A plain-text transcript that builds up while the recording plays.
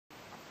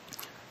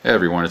Hey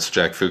everyone, it's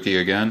Jack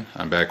Fuki again.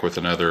 I'm back with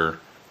another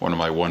one of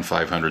my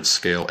 1/500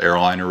 scale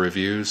airliner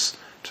reviews.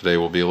 Today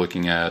we'll be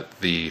looking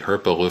at the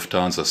Herpa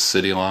Lufthansa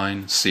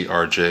Cityline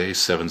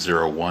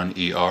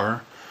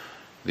CRJ701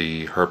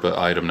 The Herpa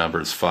item number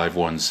is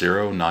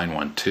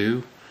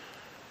 510912,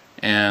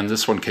 and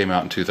this one came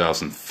out in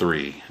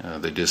 2003.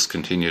 They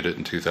discontinued it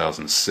in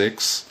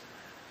 2006.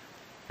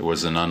 It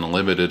was an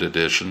unlimited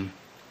edition,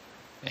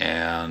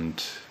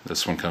 and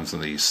this one comes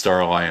in the Star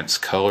Alliance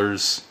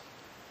colors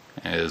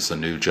as a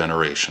new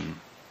generation.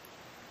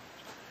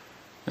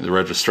 And the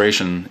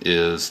registration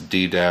is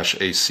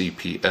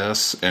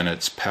D-ACPS, and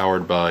it's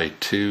powered by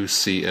two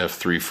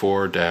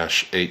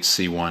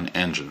CF34-8C1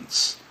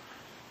 engines.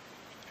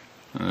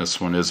 And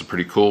this one is a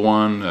pretty cool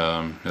one.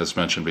 As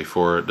mentioned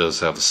before, it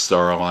does have the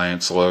Star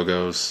Alliance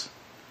logos.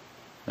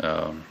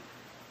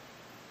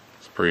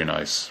 It's pretty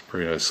nice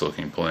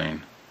looking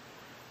plane.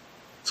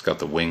 It's got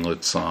the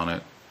winglets on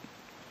it.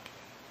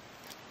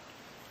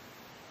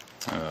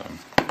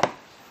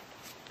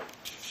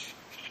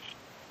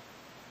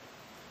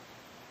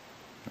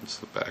 There's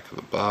the back of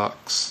the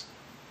box.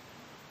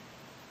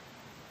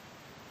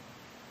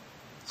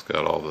 It's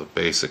got all the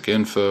basic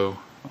info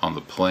on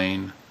the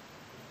plane.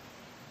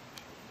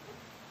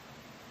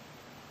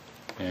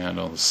 And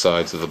on the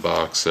sides of the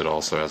box it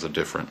also has a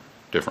different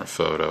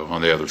photo.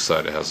 On the other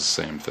side it has the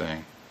same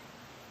thing.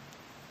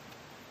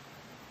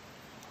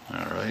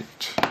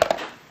 Alright.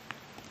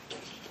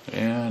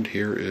 And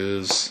here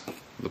is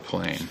the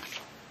plane.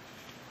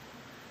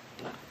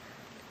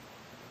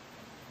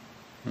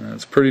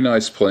 It's a pretty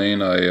nice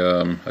plane. I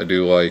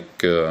do like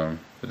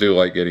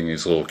getting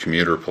these little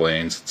commuter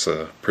planes. It's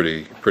a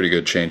pretty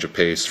good change of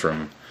pace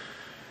from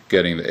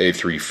getting the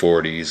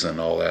A340s and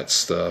all that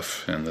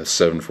stuff and the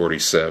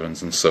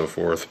 747s and so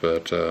forth.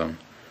 But I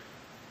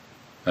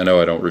know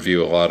I don't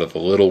review a lot of the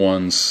little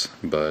ones,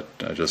 but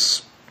I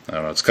don't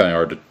know. It's kind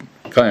of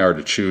hard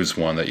to choose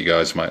one that you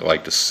guys might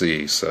like to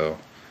see. So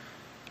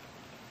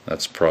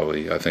that's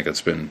probably, I think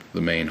it's been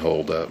the main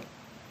holdup.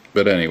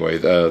 But anyway,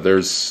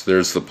 there's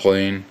the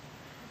plane.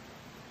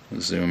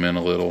 Zoom in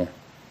a little.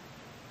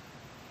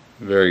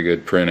 Very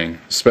good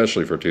printing,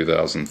 especially for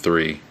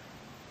 2003.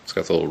 It's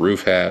got the little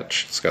roof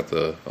hatch. It's got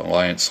the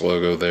Alliance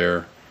logo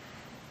there.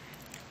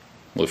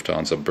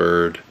 Lufthansa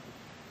bird.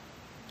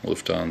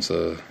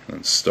 Lufthansa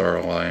and Star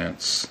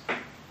Alliance.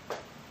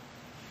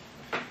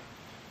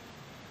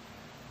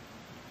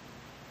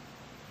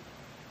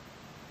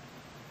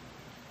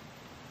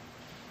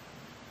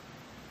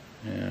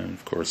 And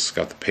of course it's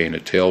got the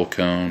painted tail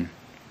cone.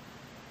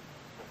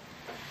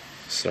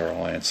 Star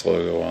Alliance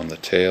logo on the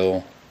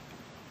tail.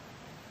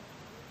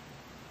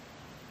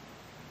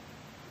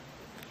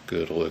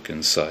 Good look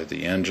inside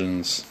the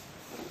engines.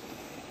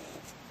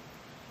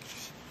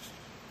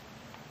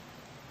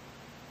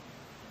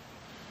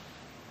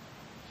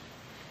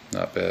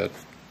 Not bad.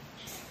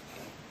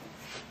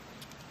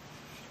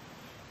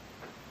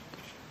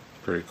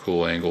 Pretty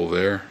cool angle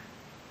there.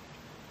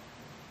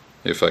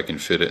 If I can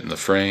fit it in the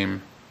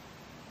frame.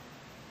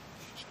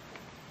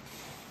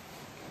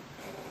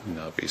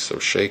 Not be so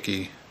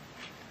shaky.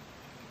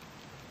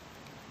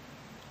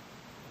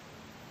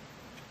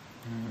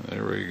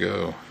 There we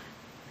go.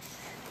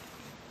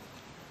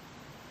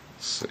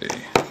 Let's see.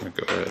 I'm going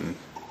to go ahead and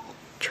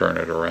turn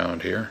it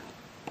around here.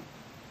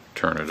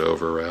 Turn it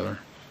over, rather.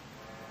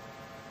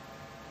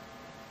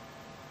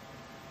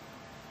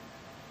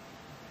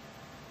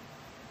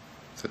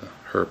 The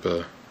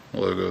Herpa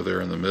logo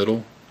there in the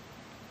middle.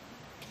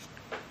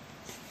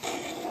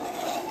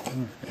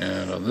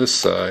 And on this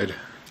side,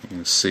 you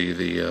can see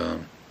the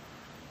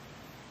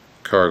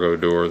cargo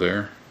door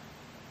there.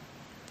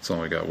 It's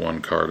only got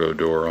one cargo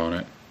door on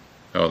it.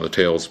 Oh, the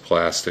tail's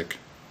plastic.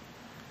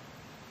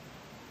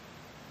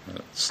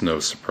 It's no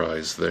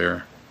surprise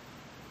there.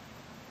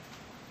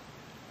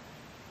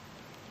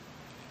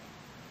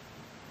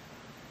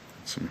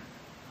 Some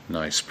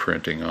nice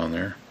printing on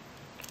there.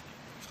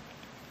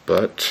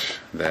 But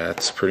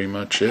that's pretty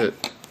much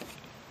it.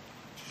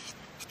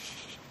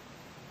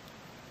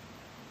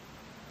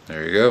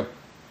 There you go.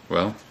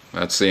 Well,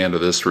 that's the end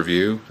of this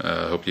review.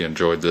 I hope you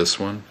enjoyed this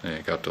one. And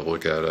you got to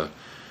look at a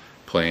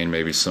plane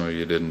maybe some of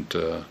you didn't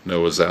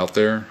know was out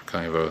there.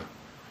 Kind of a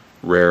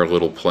rare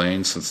little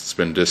plane since it's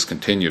been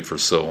discontinued for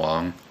so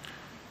long.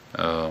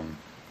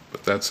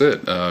 But that's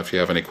it. If you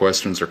have any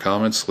questions or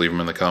comments, leave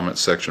them in the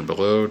comments section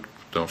below.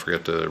 Don't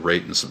forget to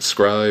rate and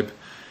subscribe.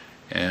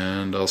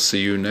 And I'll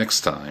see you next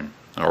time.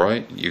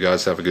 Alright? You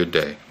guys have a good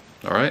day.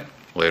 Alright?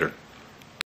 Later.